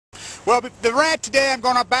Well, the rant today, I'm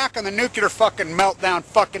going back on the nuclear fucking meltdown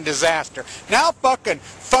fucking disaster. Now fucking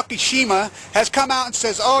Fukushima has come out and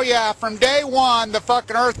says, oh yeah, from day one, the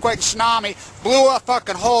fucking earthquake and tsunami blew up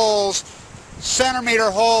fucking holes, centimeter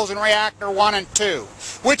holes in reactor 1 and 2.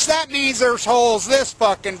 Which that means there's holes this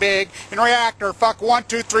fucking big in reactor 1,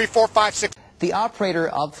 2, 3, 4, 5, 6. The operator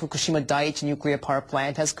of Fukushima Daiichi nuclear power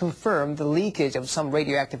plant has confirmed the leakage of some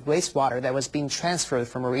radioactive wastewater that was being transferred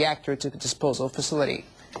from a reactor to the disposal facility.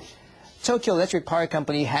 Tokyo Electric Power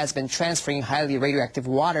Company has been transferring highly radioactive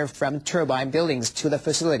water from turbine buildings to the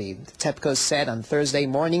facility. TEPCO said on Thursday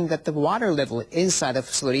morning that the water level inside the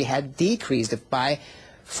facility had decreased by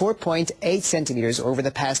 4.8 centimeters over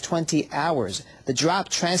the past 20 hours. The drop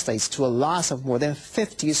translates to a loss of more than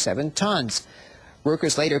 57 tons.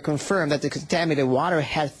 Workers later confirmed that the contaminated water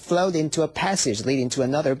had flowed into a passage leading to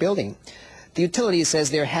another building. The utility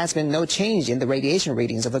says there has been no change in the radiation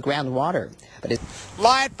readings of the groundwater, but it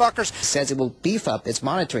says it will beef up its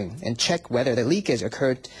monitoring and check whether the leakage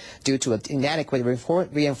occurred due to an inadequate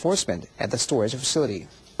reinforcement at the storage facility.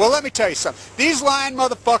 Well, let me tell you something. These lying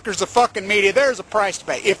motherfuckers, the fucking media, there's a price to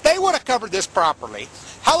pay. If they would have covered this properly,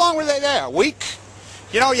 how long were they there? A week?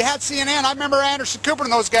 You know, you had CNN. I remember Anderson Cooper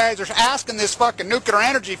and those guys are asking this fucking nuclear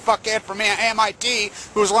energy fuckhead from MIT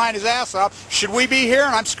who was lying his ass off, should we be here?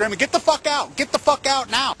 And I'm screaming, get the fuck out. Get the fuck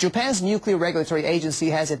out now. Japan's nuclear regulatory agency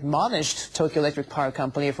has admonished Tokyo Electric Power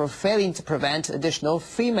Company for failing to prevent additional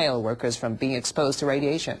female workers from being exposed to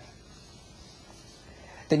radiation.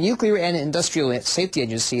 The Nuclear and Industrial Safety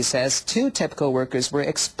Agency says 2 TEPCO workers were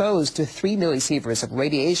exposed to 3 millisieverts of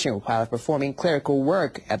radiation while performing clerical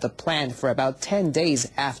work at the plant for about 10 days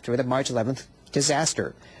after the March 11th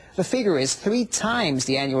disaster. The figure is 3 times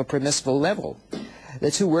the annual permissible level.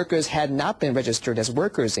 The 2 workers had not been registered as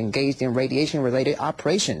workers engaged in radiation-related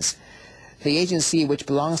operations. The agency, which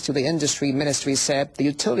belongs to the industry ministry, said the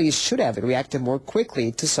utilities should have reacted more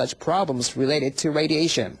quickly to such problems related to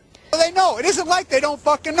radiation. They know. It isn't like they don't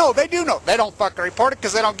fucking know. They do know. They don't fucking report it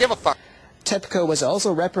because they don't give a fuck. TEPCO was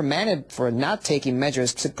also reprimanded for not taking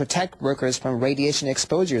measures to protect workers from radiation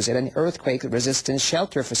exposures at an earthquake-resistant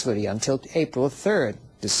shelter facility until April 3rd,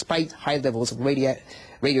 despite high levels of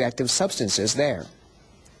radioactive substances there.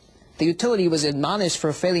 The utility was admonished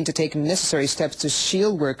for failing to take necessary steps to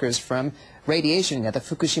shield workers from radiation at the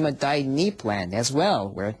Fukushima Daiichi plant as well,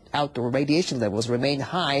 where outdoor radiation levels remained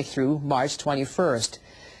high through March 21st.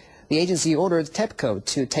 The agency ordered TEPCO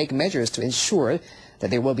to take measures to ensure that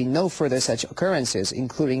there will be no further such occurrences,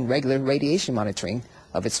 including regular radiation monitoring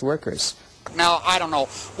of its workers. Now, I don't know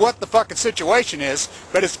what the fucking situation is,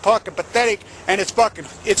 but it's fucking pathetic, and it's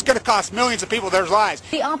going to cost millions of people their lives.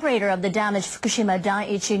 The operator of the damaged Fukushima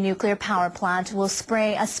Daiichi nuclear power plant will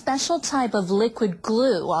spray a special type of liquid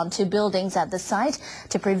glue onto buildings at the site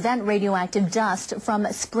to prevent radioactive dust from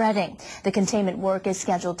spreading. The containment work is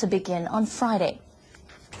scheduled to begin on Friday.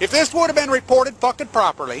 If this would have been reported fucking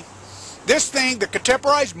properly, this thing, the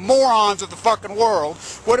contemporized morons of the fucking world,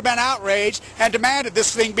 would have been outraged and demanded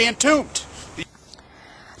this thing be entombed.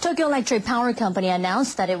 Tokyo Electric Power Company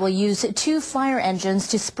announced that it will use 2 fire engines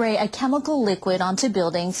to spray a chemical liquid onto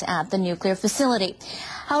buildings at the nuclear facility.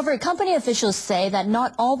 However, company officials say that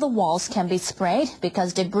not all the walls can be sprayed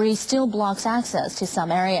because debris still blocks access to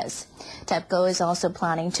some areas. TEPCO is also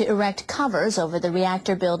planning to erect covers over the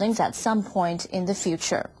reactor buildings at some point in the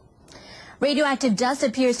future. Radioactive dust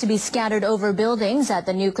appears to be scattered over buildings at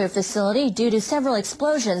the nuclear facility due to several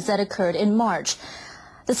explosions that occurred in March.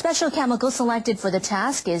 The special chemical selected for the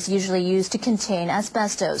task is usually used to contain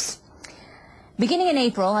asbestos. Beginning in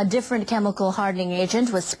April, a different chemical hardening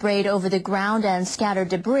agent was sprayed over the ground and scattered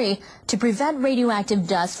debris to prevent radioactive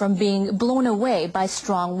dust from being blown away by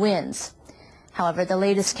strong winds. However, the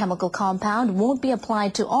latest chemical compound won't be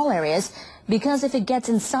applied to all areas because if it gets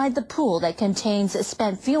inside the pool that contains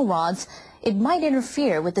spent fuel rods, it might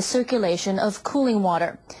interfere with the circulation of cooling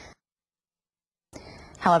water.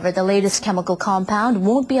 However, the latest chemical compound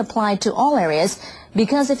won't be applied to all areas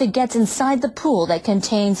because if it gets inside the pool that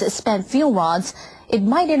contains spent fuel rods, it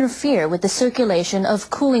might interfere with the circulation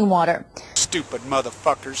of cooling water. Stupid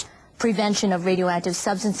motherfuckers. Prevention of radioactive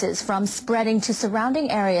substances from spreading to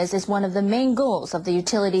surrounding areas is one of the main goals of the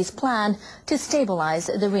utility's plan to stabilize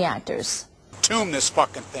the reactors. Entomb this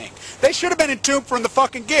fucking thing. They should have been entombed from the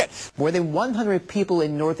fucking get. More than 100 people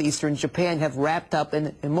in northeastern Japan have wrapped up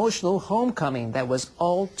an emotional homecoming that was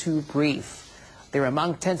all too brief. They're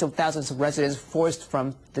among tens of thousands of residents forced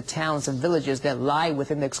from the towns and villages that lie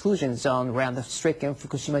within the exclusion zone around the stricken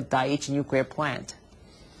Fukushima Daiichi nuclear plant.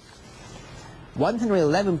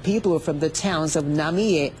 111 people from the towns of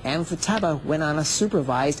Namie and Futaba went on a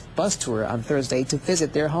supervised bus tour on Thursday to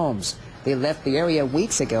visit their homes. They left the area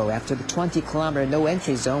weeks ago after the 20-kilometer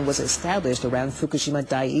no-entry zone was established around Fukushima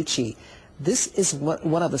Daiichi. This is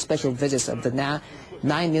one of the special visits of the 9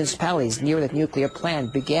 municipalities near the nuclear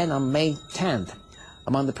plant began on May 10th.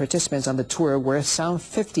 Among the participants on the tour were some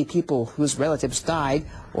 50 people whose relatives died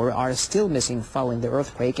or are still missing following the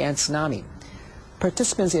earthquake and tsunami.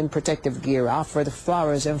 Participants in protective gear offered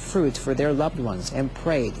flowers and fruit for their loved ones and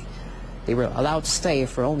prayed. They were allowed to stay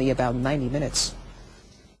for only about 90 minutes.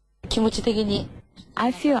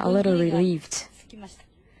 I feel a little relieved.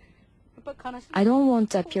 I don't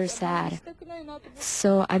want to appear sad,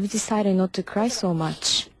 so I've decided not to cry so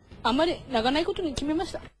much.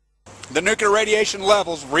 The nuclear radiation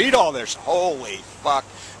levels, read all this, holy fuck.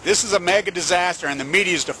 This is a mega disaster and the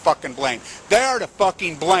media is to fucking blame. They are to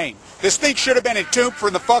fucking blame. This thing should have been entombed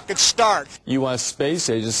from the fucking start. U.S. Space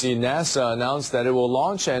Agency NASA announced that it will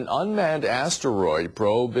launch an unmanned asteroid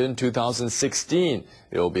probe in 2016.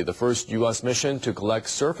 It will be the first U.S. mission to collect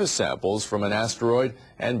surface samples from an asteroid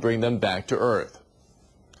and bring them back to Earth.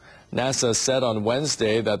 NASA said on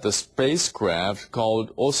Wednesday that the spacecraft,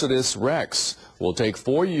 called OSIRIS-REx, will take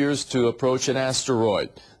 4 years to approach an asteroid.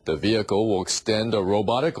 The vehicle will extend a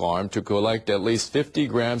robotic arm to collect at least 50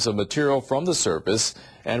 grams of material from the surface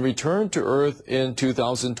and return to Earth in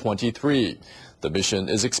 2023. The mission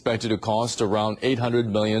is expected to cost around $800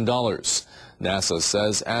 million. NASA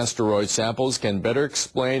says asteroid samples can better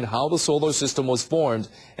explain how the solar system was formed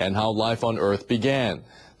and how life on Earth began.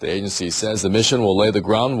 The agency says the mission will lay the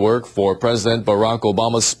groundwork for President Barack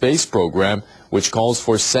Obama's space program, which calls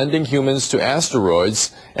for sending humans to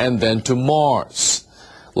asteroids and then to Mars.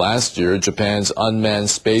 Last year, Japan's unmanned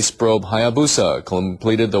space probe Hayabusa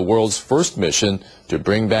completed the world's first mission to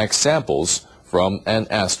bring back samples from an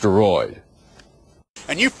asteroid.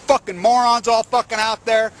 And you fucking morons all fucking out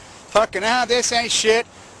there, fucking, this ain't shit.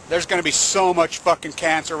 There's going to be so much fucking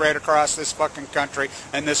cancer right across this fucking country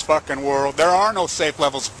and this fucking world. There are no safe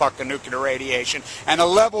levels of fucking nuclear radiation. And the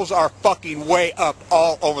levels are fucking way up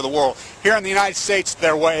all over the world. Here in the United States,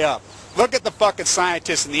 they're way up. Look at the fucking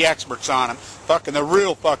scientists and the experts on them. Fucking the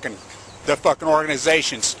real fucking, the fucking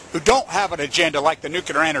organizations who don't have an agenda like the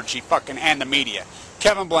nuclear energy fucking and the media.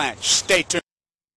 Kevin Blanch, stay tuned.